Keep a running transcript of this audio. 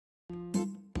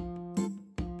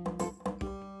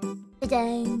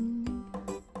짜잔.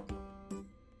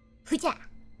 후자.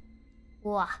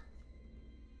 우와.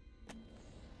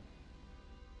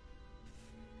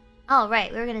 Oh,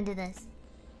 right, we were gonna do this.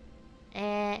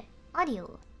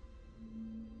 Audio.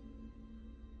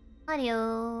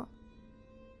 Audio.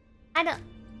 I don't...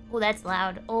 Oh, that's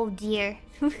loud. Oh, dear.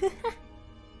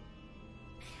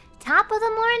 Top of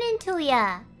the morning to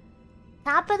ya.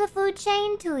 Top of the food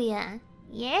chain to ya.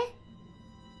 Yeah?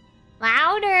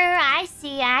 Louder. I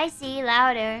see.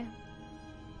 Louder.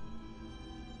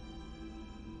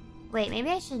 Wait, maybe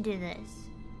I should do this.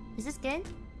 Is this good?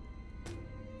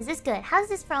 Is this good? How's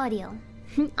this for audio?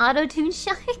 Auto-tune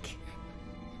shark?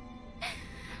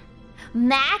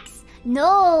 Max?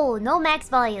 No max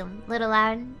volume. Little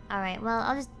loud. Alright, well,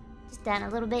 I'll just down a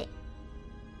little bit.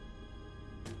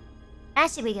 That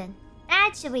should be good.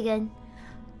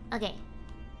 Okay.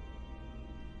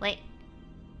 Wait.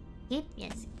 Keep?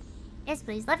 Yes. Yes,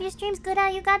 please. Love your streams. Good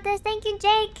out. You got this. Thank you,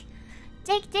 Jake.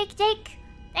 Jake.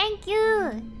 Thank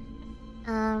you.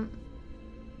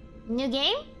 New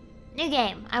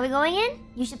game. Are we going in?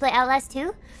 You should play Outlast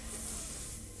 2.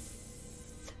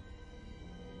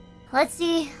 Let's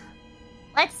see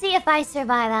if I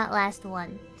survive Outlast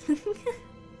 1.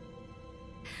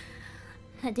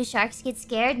 Do sharks get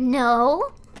scared?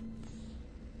 No.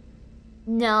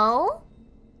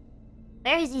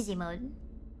 Where is easy mode?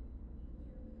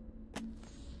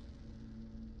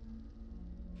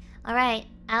 Alright.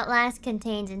 Outlast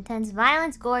contains intense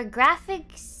violence, gore,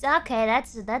 graphics. Okay,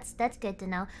 that's good to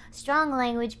know. Strong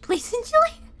language. Please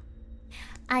enjoy.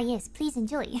 Yes, please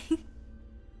enjoy.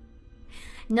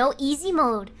 No easy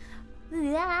mode.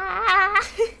 You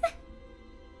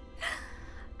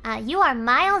are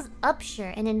Miles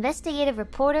Upshur, an investigative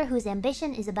reporter whose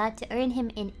ambition is about to earn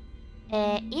him an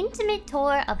intimate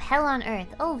tour of hell on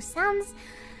Earth. Oh, sounds...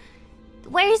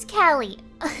 Where's Callie?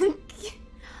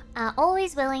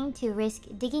 Always willing to risk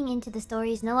digging into the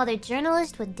stories no other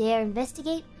journalist would dare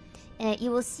investigate,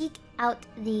 you will seek out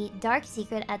the dark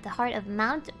secret at the heart of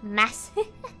Mount Massive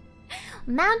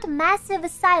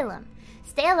Asylum.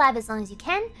 Stay alive as long as you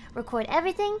can. Record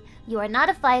everything. You are not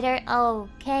a fighter.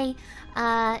 Okay.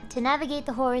 To navigate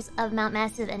the horrors of Mount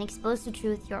Massive and expose the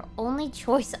truth, your only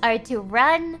choice are to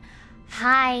run,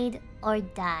 hide, or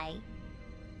die.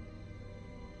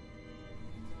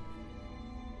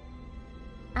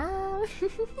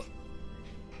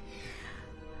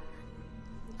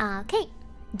 Okay.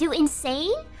 Do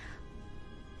insane?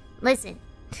 Listen.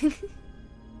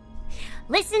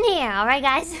 Listen here, alright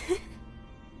guys?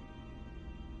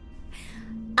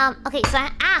 Okay, so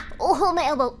oh, my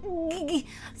elbow.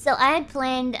 So I had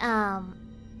planned, I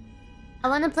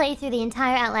want to play through the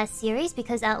entire Outlast series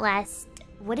because Outlast,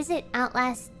 what is it?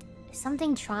 Outlast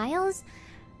something Trials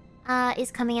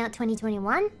is coming out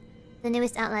 2021, the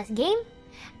newest Outlast game,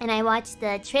 and I watched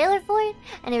the trailer for it,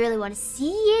 and I really want to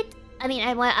see it. I mean,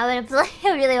 I want to play.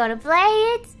 I really want to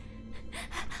play it.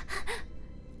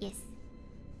 Yes.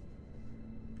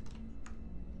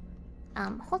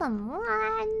 Hold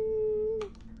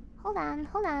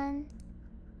on.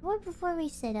 Right before we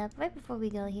set up, right before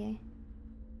we go here.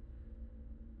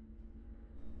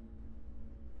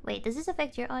 Wait, does this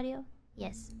affect your audio?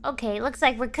 Yes. Okay, looks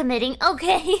like we're committing.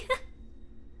 Okay.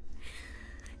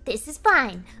 This is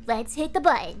fine. Let's hit the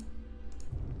button.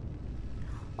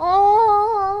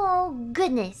 Oh,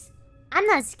 goodness. I'm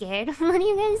not scared. What do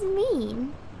you guys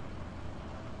mean?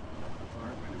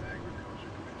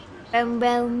 Boom,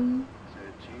 boom.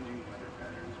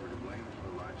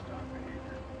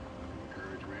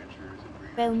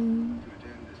 Boom.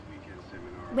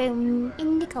 Boom.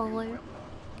 In the color.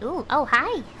 Ooh, oh,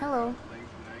 hi. Hello.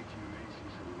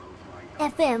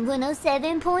 FM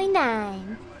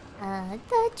 107.9.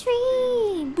 The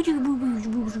tree.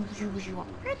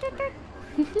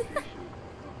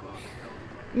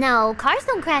 No, cars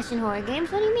don't crash in horror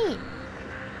games. What do you mean?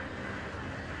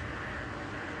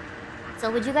 So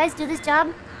would you guys do this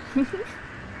job?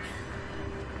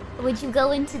 Would you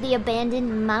go into the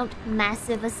abandoned Mount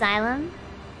Massive Asylum?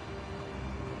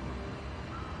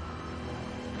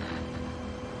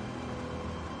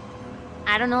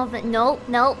 I don't know if it... No.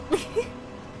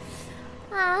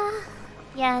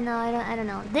 Yeah, no, I don't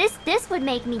know. This would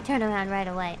make me turn around right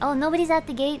away. Oh, nobody's at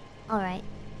the gate? Alright.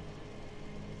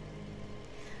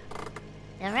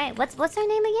 Alright, what's her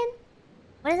name again?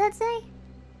 What does that say?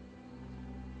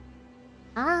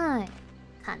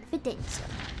 Confidential.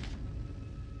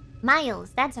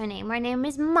 Miles, that's her name. Her name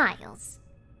is Miles.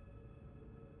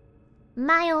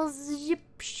 Miles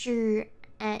Zipsher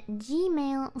at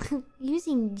Gmail.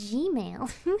 Using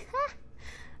Gmail.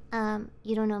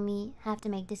 You don't know me. Have to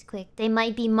make this quick. They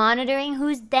might be monitoring.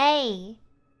 Who's they?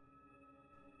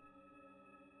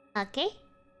 Okay.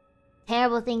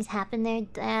 Terrible things happen there.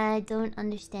 I don't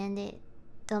understand it.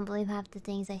 Don't believe half the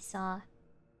things I saw.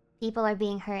 People are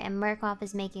being hurt and Murkoff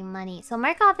is making money. So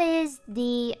Murkoff is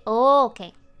the... Oh,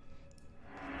 okay.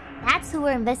 That's who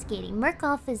we're investigating.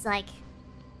 Murkoff is like...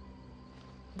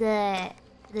 The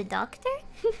doctor?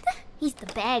 He's the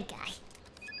bad guy.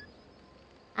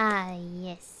 Ah,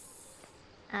 yes.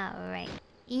 Alright.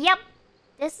 Yep.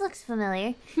 This looks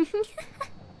familiar.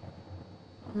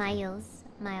 Miles.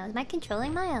 Am I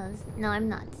controlling Miles? No, I'm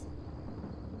not.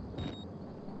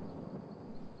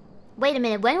 Wait a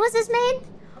minute, when was this made?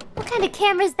 What kind of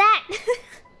camera is that?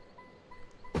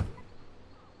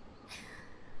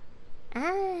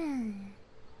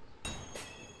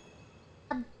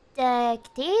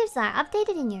 Objectives are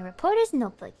updated in your reporter's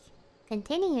notebook,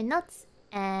 containing your notes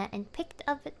and picked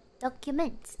up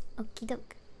documents. Okie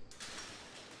doke.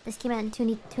 This came out in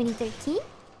 2013?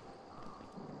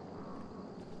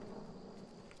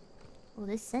 Oh,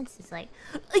 this sense is like...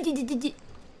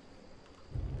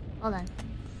 Hold on.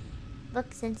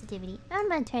 Book sensitivity. I'm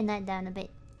gonna turn that down a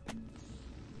bit.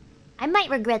 I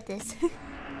might regret this.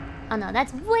 Oh no,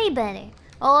 that's way better.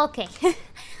 Oh, okay.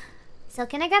 So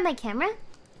can I grab my camera?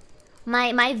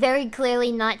 My very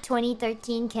clearly not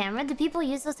 2013 camera. Do people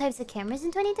use those types of cameras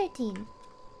in 2013?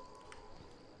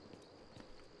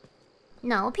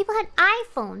 No, people had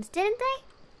iPhones, didn't they?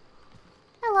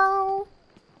 Hello.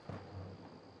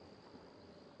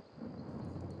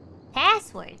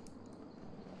 Password.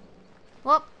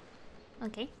 Well,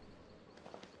 okay.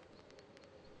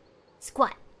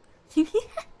 Squat.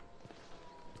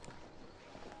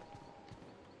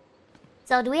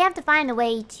 So do we have to find a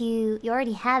way to... You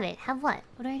already have it. Have what?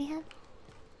 What do I already have?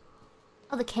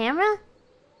 Oh, the camera?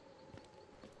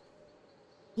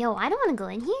 Yo, I don't want to go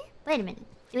in here. Wait a minute.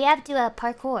 Do we have to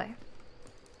parkour?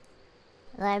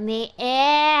 Let me...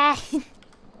 I'm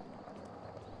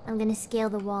gonna scale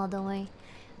the wall, don't worry.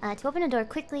 To open the door,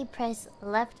 quickly press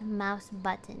left mouse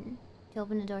button. To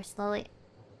open the door slowly.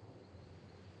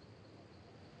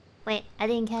 Wait, I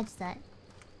didn't catch that.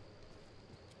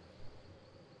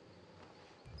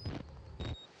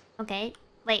 Okay.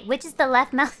 Wait, which is the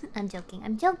left mouse? I'm joking.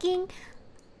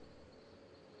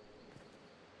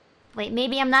 Wait,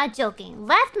 maybe I'm not joking.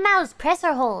 Left mouse, press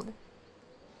or hold.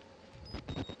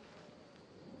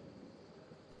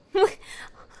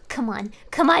 Come on,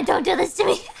 don't do this to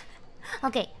me.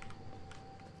 Okay.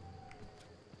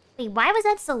 Wait, why was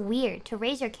that so weird? To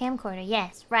raise your camcorder,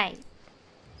 yes, right.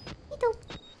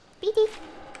 Okay,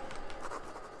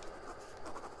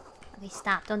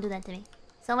 stop, don't do that to me.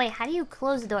 So wait, how do you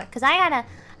close the door? Cause I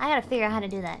gotta figure out how to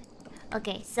do that.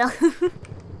 Okay, so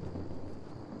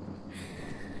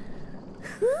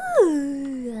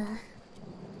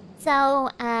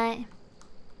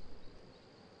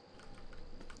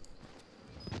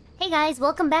hey guys,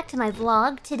 welcome back to my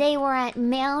vlog. Today we're at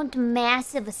Mount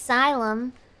Massive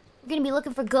Asylum. We're gonna be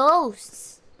looking for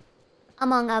ghosts,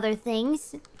 among other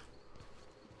things.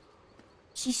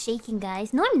 She's shaking,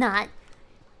 guys. No, I'm not.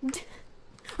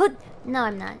 No,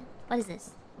 I'm not. What is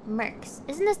this? Mercs.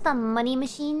 Isn't this the money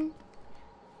machine?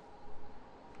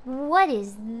 What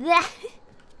is that?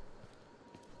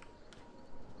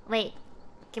 Wait.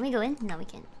 Can we go in? No, we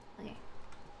can't. Okay.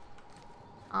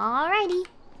 Alrighty.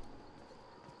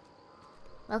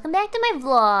 Welcome back to my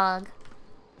vlog.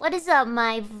 What is up,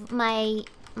 my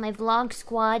vlog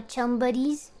squad chum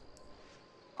buddies?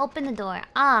 Open the door.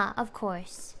 Ah, of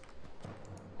course.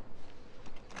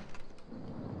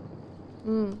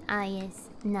 Yes.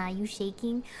 Nah, you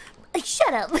shaking?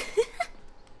 Shut up!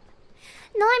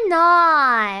 No, I'm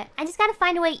not! I just gotta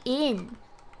find a way in.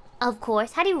 Of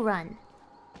course. How do you run?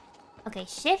 Okay,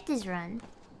 shift is run.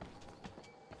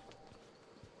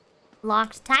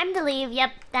 Locked. Time to leave.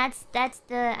 Yep, that's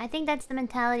the... I think that's the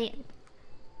mentality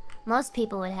most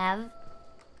people would have.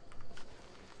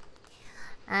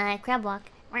 Crab walk.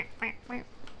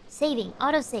 Saving.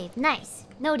 Autosave. Nice.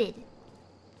 Noted.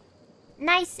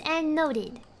 Nice and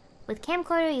noted. With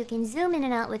camcorder, you can zoom in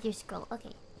and out with your scroll.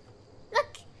 Okay.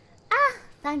 Look! Ah!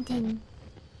 Fountain.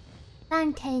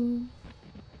 Fountain.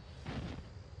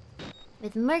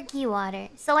 With murky water.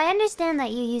 So I understand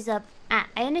that you use up...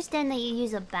 I understand that you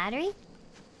use a battery.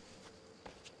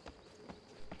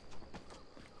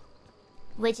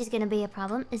 Which is gonna be a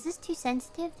problem. Is this too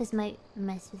sensitive? This might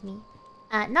mess with me.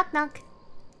 Knock knock.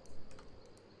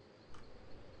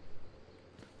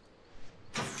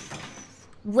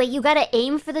 Wait, you gotta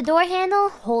aim for the door handle?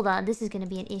 Hold on, this is gonna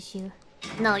be an issue.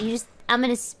 No, you just... I'm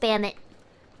gonna spam it.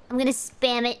 I'm gonna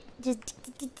spam it. Just...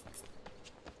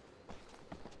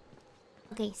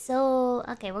 Okay, so...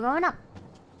 Okay, we're going up.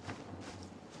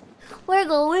 We're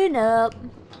going up.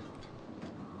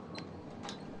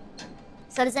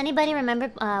 So does anybody remember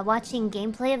watching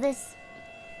gameplay of this?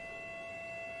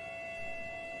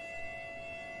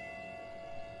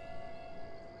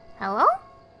 Hello?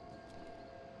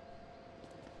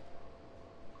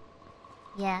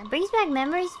 Yeah, brings back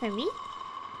memories for me.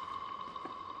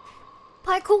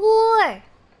 Parkour!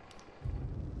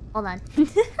 Hold on.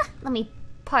 Let me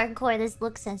parkour this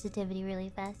look sensitivity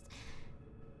really fast.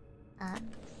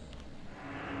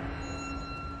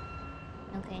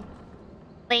 Okay.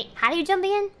 Wait, how do you jump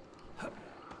again?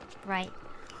 Right.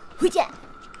 Hooja!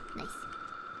 Nice.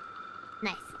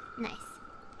 Nice. Nice.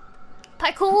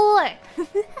 Parkour!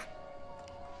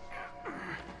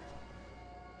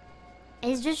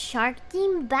 It's just shark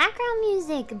themed background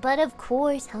music, but of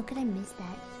course, how could I miss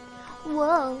that?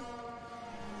 Whoa.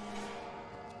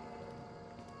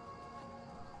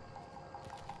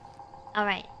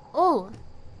 Alright. Oh.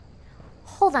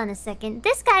 Hold on a second.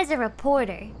 This guy's a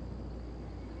reporter.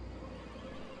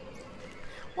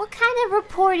 What kind of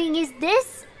reporting is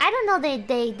this? I don't know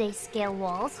they scale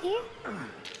walls here.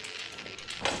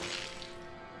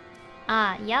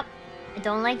 Yep. I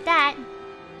don't like that.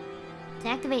 To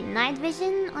activate night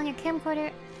vision on your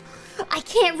camcorder. I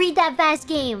can't read that fast,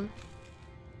 game.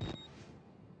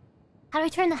 How do I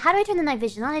turn the night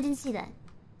vision on? I didn't see that.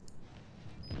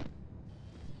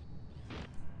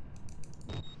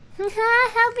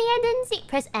 Help me, I didn't see.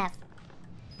 Press F.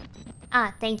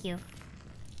 Thank you.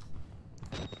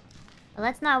 But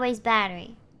let's not waste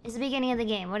battery. It's the beginning of the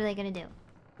game. What are they gonna do?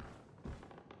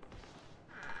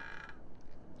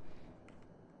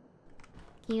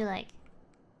 Can you like...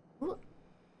 Ooh.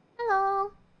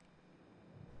 Hello.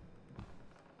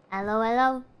 Hello,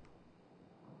 hello.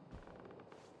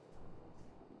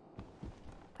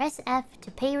 Press F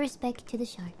to pay respect to the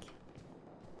shark.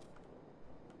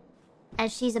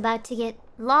 As she's about to get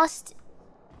lost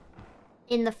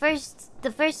in the first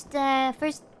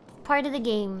part of the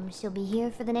game. She'll be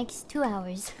here for the next 2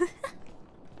 hours.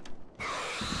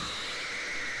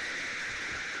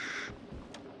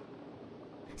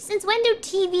 Since when do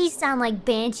TVs sound like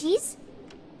banshees?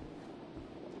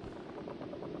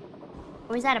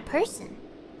 Or is that a person?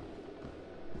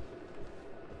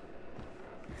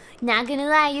 Not gonna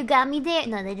lie, you got me there.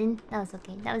 No, they didn't. That was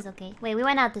okay. That was okay. Wait, we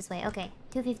went out this way. Okay.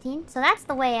 2:15? So that's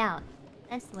the way out.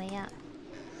 That's the way out.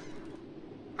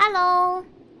 Hello!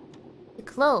 You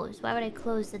closed. Why would I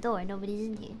close the door? Nobody's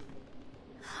in here.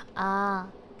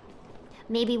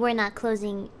 Maybe we're not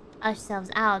closing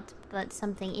ourselves out, but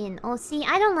something in. Oh, see,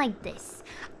 I don't like this.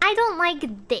 I don't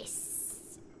like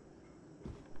this.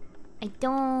 I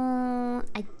don't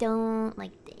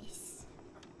like this.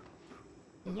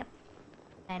 Yep.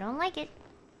 I don't like it.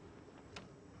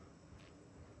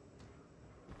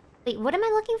 Wait, what am I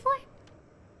looking for?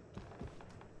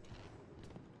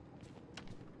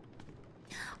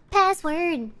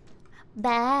 Password.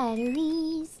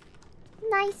 Batteries.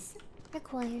 Nice.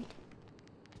 Required.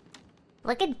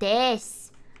 Look at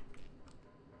this.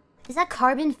 Is that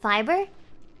carbon fiber?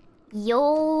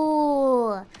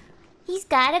 Yo. He's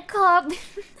got a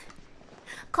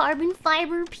carbon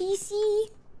fiber PC.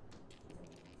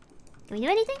 Can we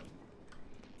do anything?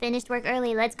 Finished work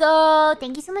early. Let's go.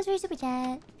 Thank you so much for your super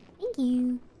chat. Thank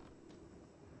you.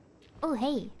 Oh,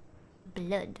 hey.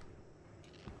 Blood.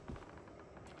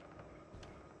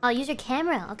 Oh, use your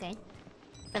camera. Okay.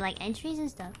 For like entries and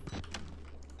stuff.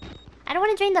 I don't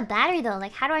want to drain the battery though.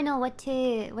 Like, how do I know what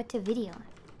to video?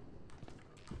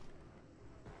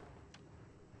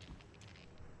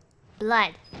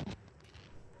 Blood.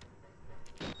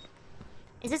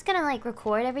 Is this gonna like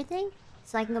record everything?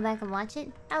 So I can go back and watch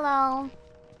it? Hello.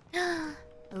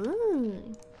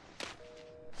 Ooh.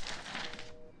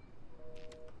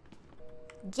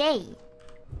 J.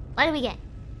 What do we get?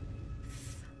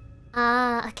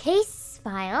 A case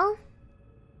file.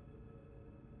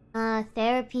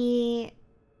 Therapy.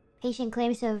 Patient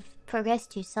claims to have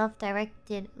progressed to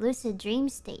self-directed lucid dream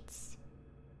states.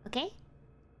 Okay.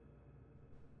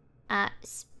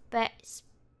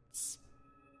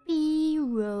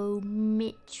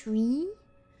 Spirometry.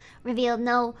 Revealed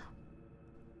no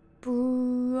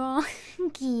bronchial.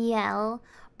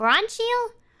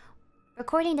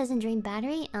 Recording doesn't drain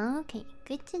battery? Okay,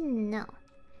 good to know.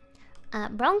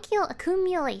 Bronchial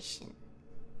accumulation.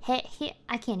 Here,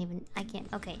 I can't.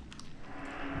 Okay.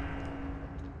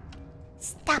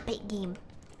 Stop it, game.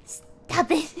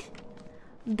 Stop it.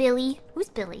 Billy. Who's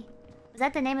Billy? Was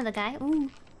that the name of the guy?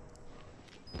 Ooh.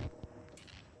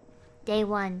 Day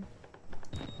 1.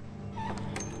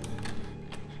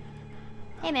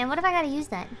 Hey man, what if I gotta use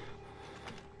that?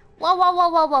 Whoa, whoa, whoa,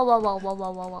 whoa, whoa, whoa, whoa, whoa,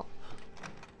 whoa, whoa, whoa.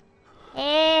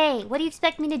 Hey, what do you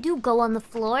expect me to do? Go on the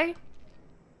floor?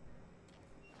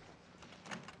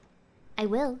 I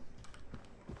will.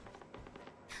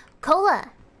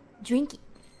 Cola. Drink it.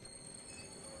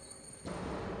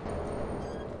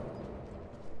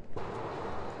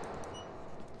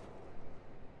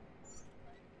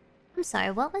 I'm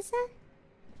sorry, what was that?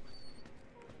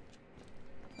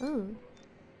 Ooh.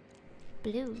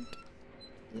 Blue.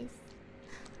 Yes.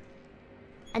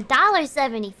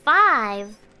 $1.75.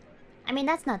 I mean,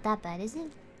 that's not that bad, is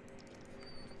it?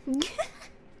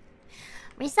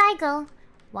 Recycle.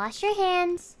 Wash your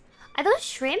hands. Are those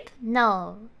shrimp?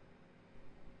 No.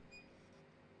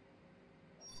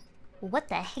 What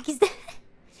the heck is that?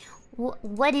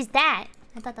 What is that?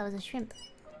 I thought that was a shrimp.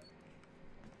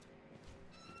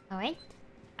 Alright.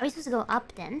 Are we supposed to go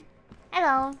up then?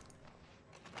 Hello.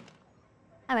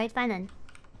 Alright, fine then.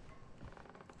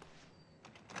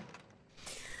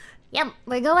 Yep,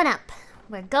 we're going up.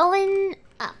 We're going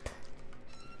up.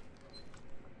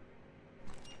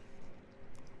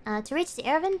 To reach the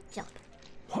air vent, jump.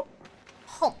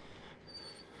 Home.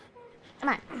 Come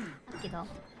on. Up you go.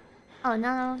 Oh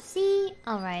no, see?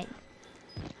 Alright.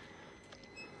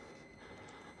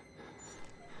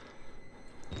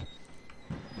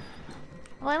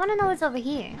 Well, I want to know what's over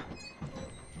here.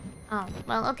 Oh,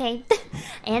 well, okay.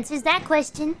 Answers that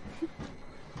question.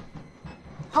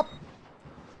 Hop.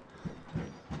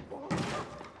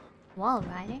 Wall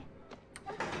rider.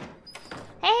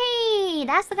 Hey,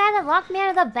 that's the guy that locked me out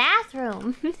of the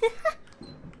bathroom.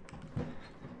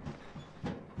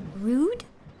 Rude.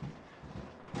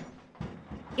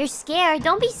 You're scared.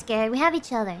 Don't be scared. We have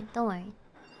each other. Don't worry.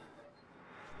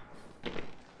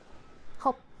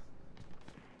 Hop.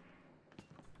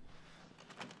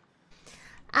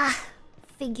 Ah,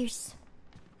 figures.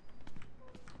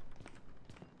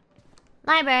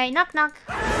 Library, knock knock.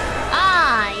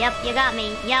 Ah, yep, you got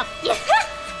me. Yep.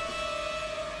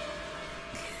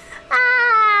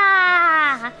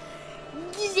 Ah.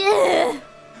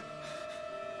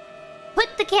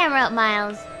 Put the camera up,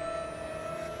 Miles.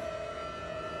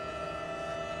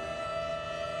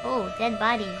 Oh, dead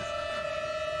bodies.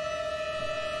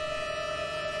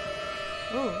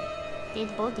 Oh,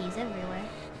 dead bodies everywhere.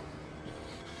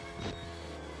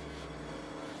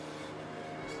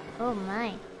 Oh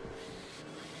my.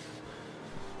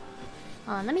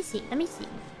 Oh, let me see. Let me see.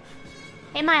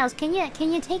 Hey Miles, can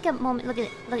you take a moment? Look at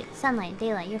it. Look at sunlight,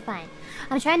 daylight. You're fine.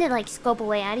 I'm trying to like scope a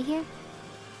way out of here.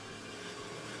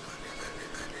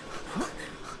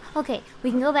 Okay,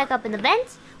 we can go back up in the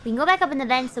vent. We can go back up in the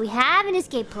vent, so we have an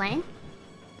escape plan.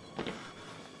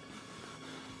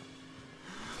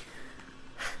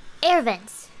 Air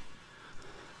vents,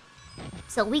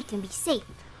 so we can be safe.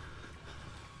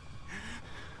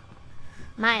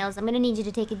 Miles, I'm gonna need you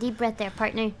to take a deep breath there,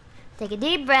 partner. Take a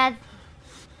deep breath.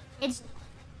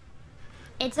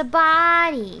 It's a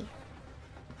body.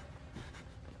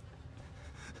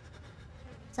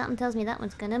 Something tells me that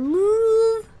one's gonna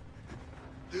move.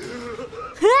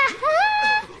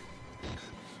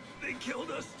 They killed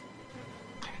us.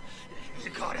 You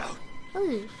got out.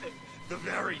 Ooh. The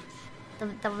variants.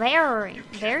 The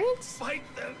variants? Fight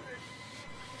them.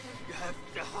 You have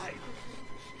to hide.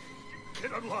 You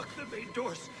can unlock the main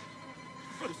doors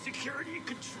from security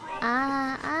control.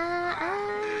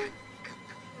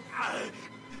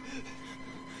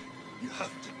 You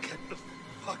have to get the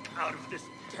fuck out of this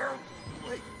terrible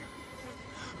place.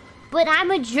 But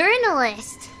I'm a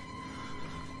journalist.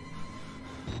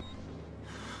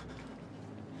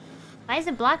 Why is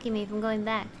it blocking me from going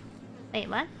back? Wait,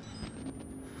 what?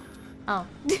 Oh.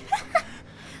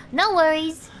 No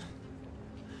worries.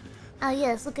 Oh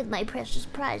yes, look at my precious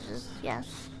prizes.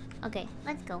 Yes. Okay,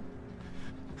 let's go.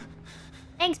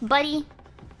 Thanks, buddy.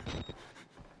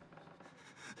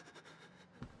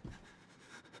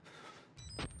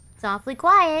 It's awfully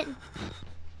quiet.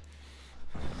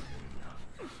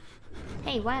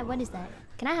 Hey, what is that?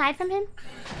 Can I hide from him?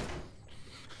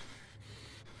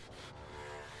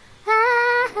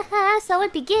 Ha ha ha, so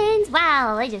it begins.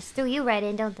 Wow, they just threw you right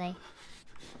in, don't they?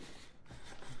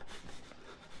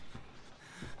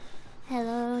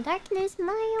 Hello, darkness,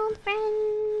 my old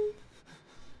friend.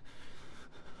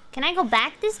 Can I go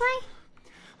back this way?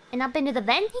 And up into the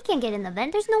vent? He can't get in the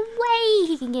vent. There's no way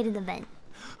he can get in the vent.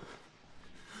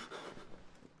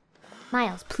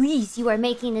 Miles, please, you are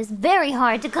making this very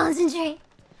hard to concentrate.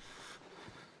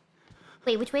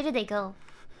 Wait, which way did they go?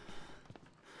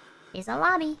 It's a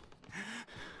lobby.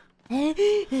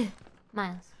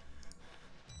 Miles.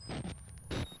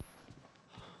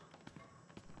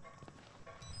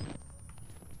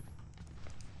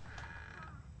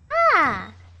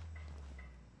 Ah!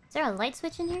 Is there a light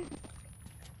switch in here?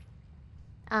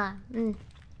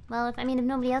 Well, if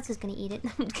nobody else is gonna eat it.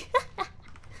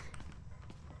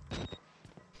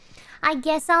 I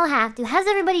guess I'll have to. How's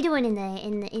everybody doing in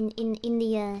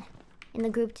the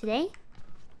group today?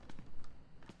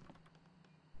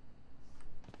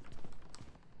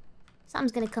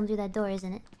 Something's gonna come through that door,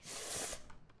 isn't it?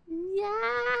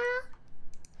 Yeah.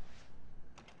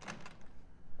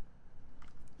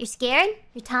 You're scared?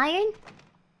 You're tired?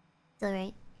 It's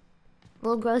alright. A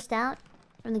little grossed out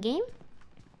from the game?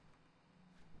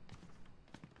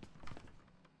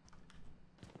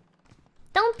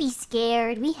 Don't be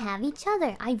scared. We have each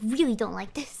other. I really don't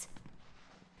like this.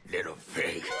 Little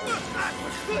pig.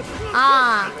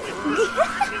 Ah.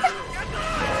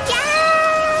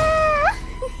 Yeah!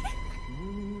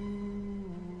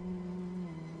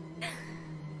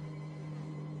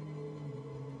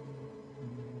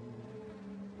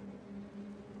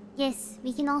 Yes,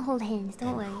 we can all hold hands.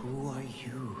 Don't worry. Who are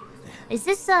you, then? Is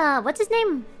this what's his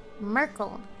name?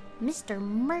 Merkel. Mr.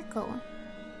 Merkel.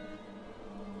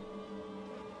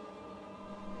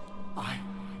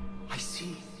 I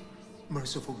see.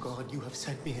 Merciful God, you have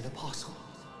sent me an apostle.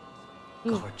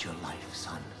 Guard your life,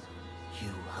 son. You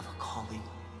have a calling.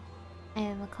 I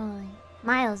have a calling.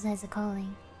 Miles has a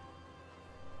calling.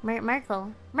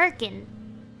 Merkel. Merkin.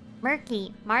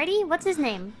 Murky. Marty? What's his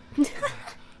name?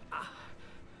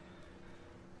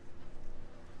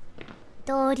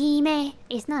 Dorime.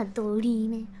 It's not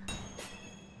Dorime.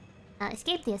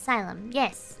 Escape the asylum.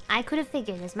 Yes, I could have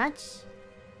figured as much.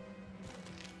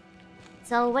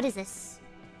 So, what is this?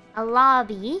 A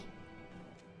lobby.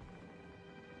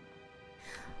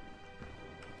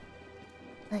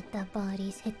 Let the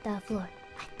bodies hit the floor.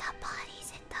 Let the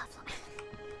bodies hit the floor.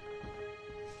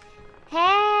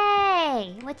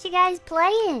 Hey! What you guys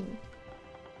playing?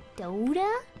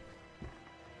 Dota?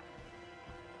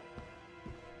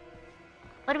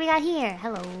 What do we got here?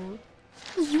 Hello.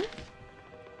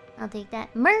 I'll take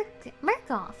that.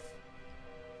 Murkoff.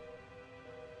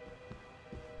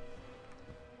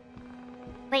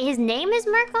 Wait, his name is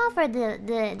Murkoff, or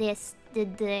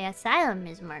the asylum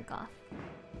is Murkoff?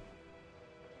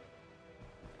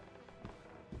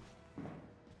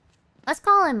 Let's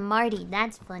call him Marty.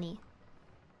 That's funny.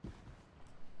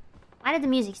 Why did the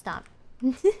music stop?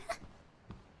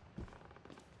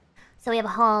 So we have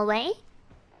a hallway.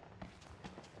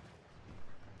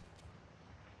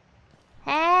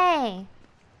 Hey!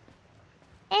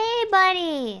 Hey,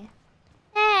 buddy!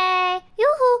 Hey!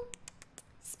 Yoo-hoo!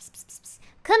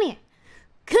 Come here!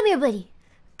 Come here, buddy!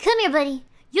 Come here, buddy!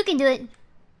 You can do it!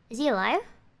 Is he alive?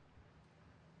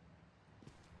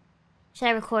 Should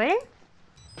I record it?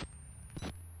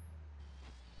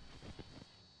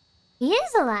 He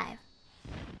is alive!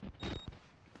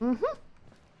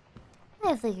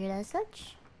 I figured as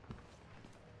such.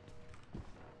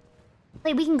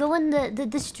 Wait, we can go in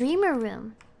the streamer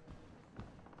room.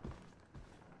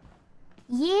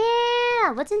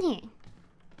 Yeah! What's in here?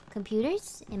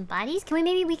 Computers and bodies?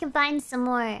 Maybe we can find some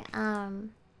more,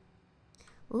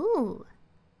 Ooh.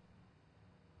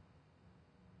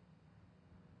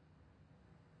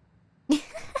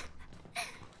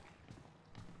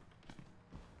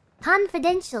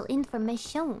 Confidential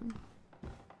information.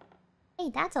 Hey,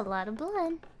 that's a lot of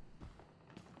blood.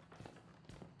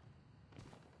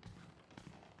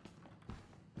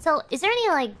 So, is there any,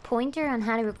 like, pointer on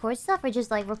how to record stuff, or just,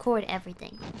 like, record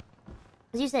everything?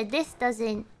 Because you said this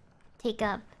doesn't take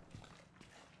up...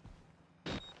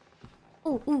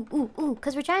 Ooh.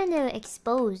 Because we're trying to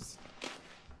expose...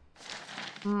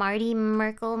 Marty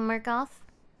Murkoff.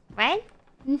 Right?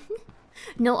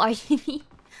 No RGB.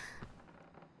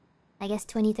 I guess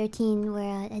 2013,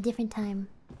 we're at a different time.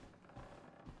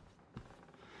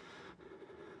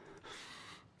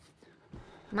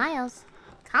 Miles.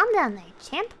 Calm down there,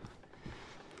 champ.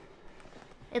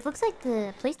 It looks like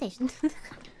the PlayStation.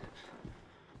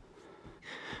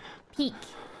 Peek.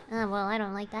 Well, I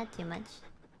don't like that too much.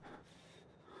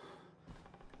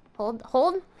 Hold.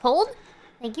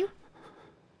 Thank you.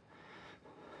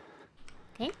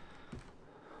 Okay.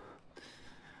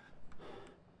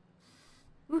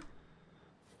 Ooh.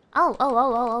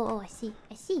 Oh, I see.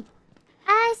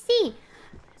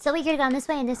 So we could have gone this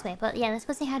way and this way, but yeah, let's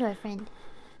go say hi to our friend.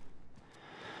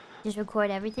 Just record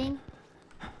everything.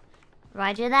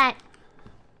 Roger that.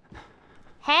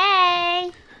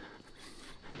 Hey!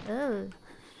 Oh.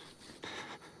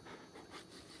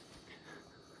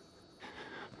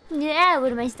 Yeah,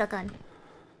 what am I stuck on?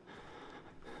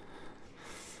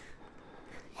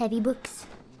 Heavy books.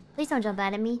 Please don't jump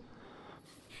out at me.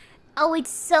 Oh, it's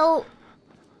so...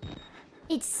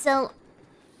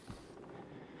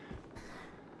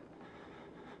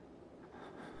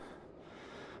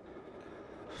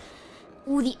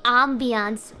 Ooh, the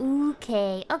ambiance.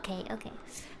 Okay.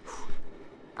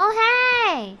 Oh,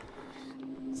 hey!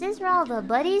 Is this where all the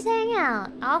buddies hang out?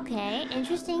 Okay,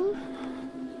 interesting.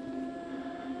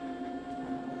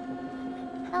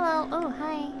 Hello. Oh,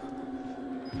 hi.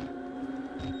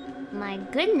 My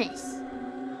goodness.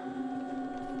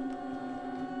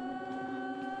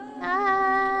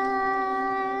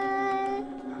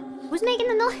 Who's making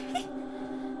the noise?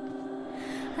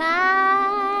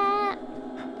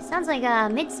 Sounds like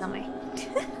Midsummer.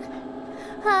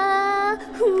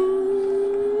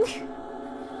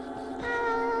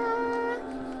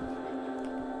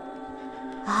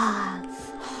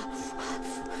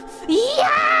 Yeah!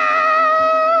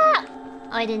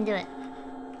 Oh, I didn't do it.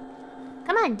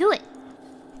 Come on, do it.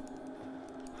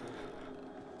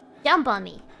 Jump on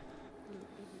me.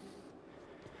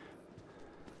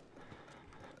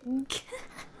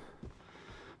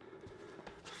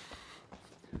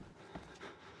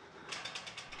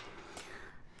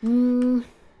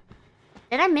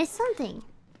 Did I miss something?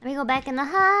 Let me go back in the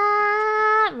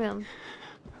hot room.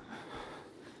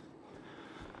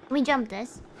 Can we jump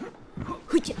this?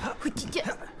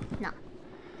 No.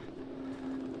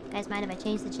 Guys, mind if I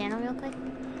change the channel real quick?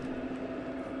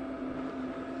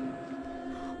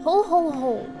 Ho ho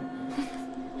ho.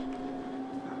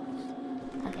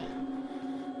 Okay.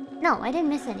 No, I didn't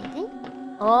miss anything.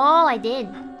 Oh, I did.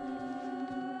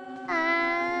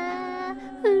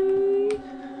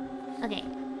 Okay.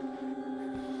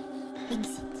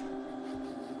 Exit.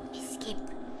 Escape.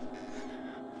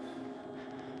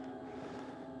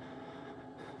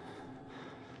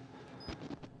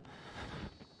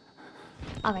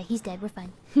 Alright, he's dead. We're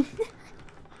fine.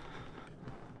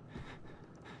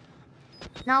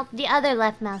 Nope, the other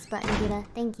left mouse button, Gura.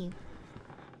 Thank you.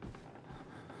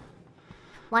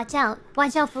 Watch out.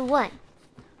 Watch out for what?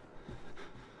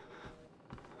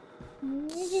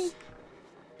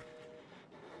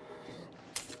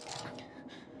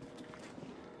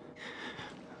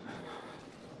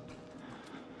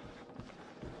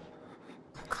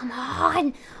 Come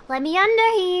on! Let me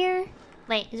under here!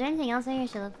 Wait, is there anything else I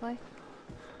should look for?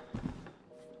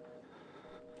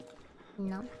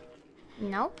 No.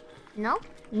 No. No.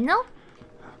 No.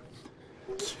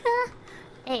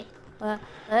 Hey. Oh.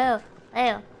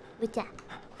 Who's that?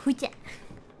 Who's that?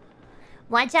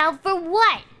 Watch out for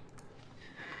what?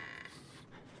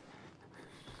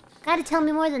 Gotta tell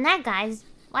me more than that, guys.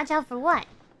 Watch out for what?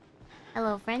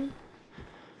 Hello, friend.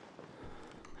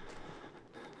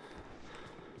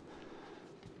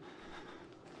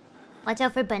 Watch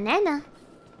out for banana.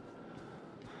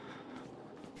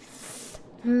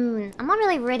 I'm not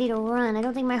really ready to run. I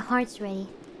don't think my heart's ready.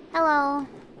 Hello.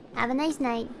 Have a nice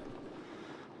night.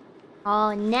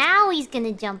 Oh, now he's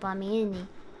gonna jump on me, isn't he?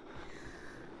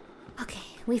 Okay,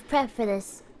 we've prepped for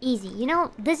this. Easy. You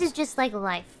know, this is just like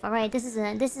life, alright? This is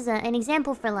an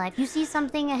example for life. You see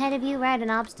something ahead of you, right?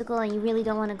 An obstacle, and you really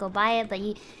don't want to go by it, but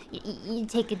you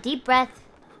take a deep breath.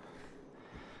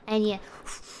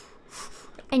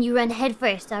 And you run head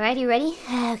first, alright? You ready?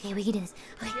 Okay, we can do this.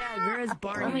 Okay. Yeah, where's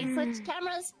Barney? When we switch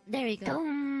cameras, there you go.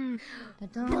 This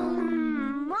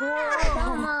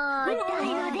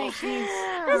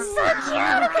is so cute!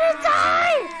 I'm gonna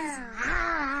die!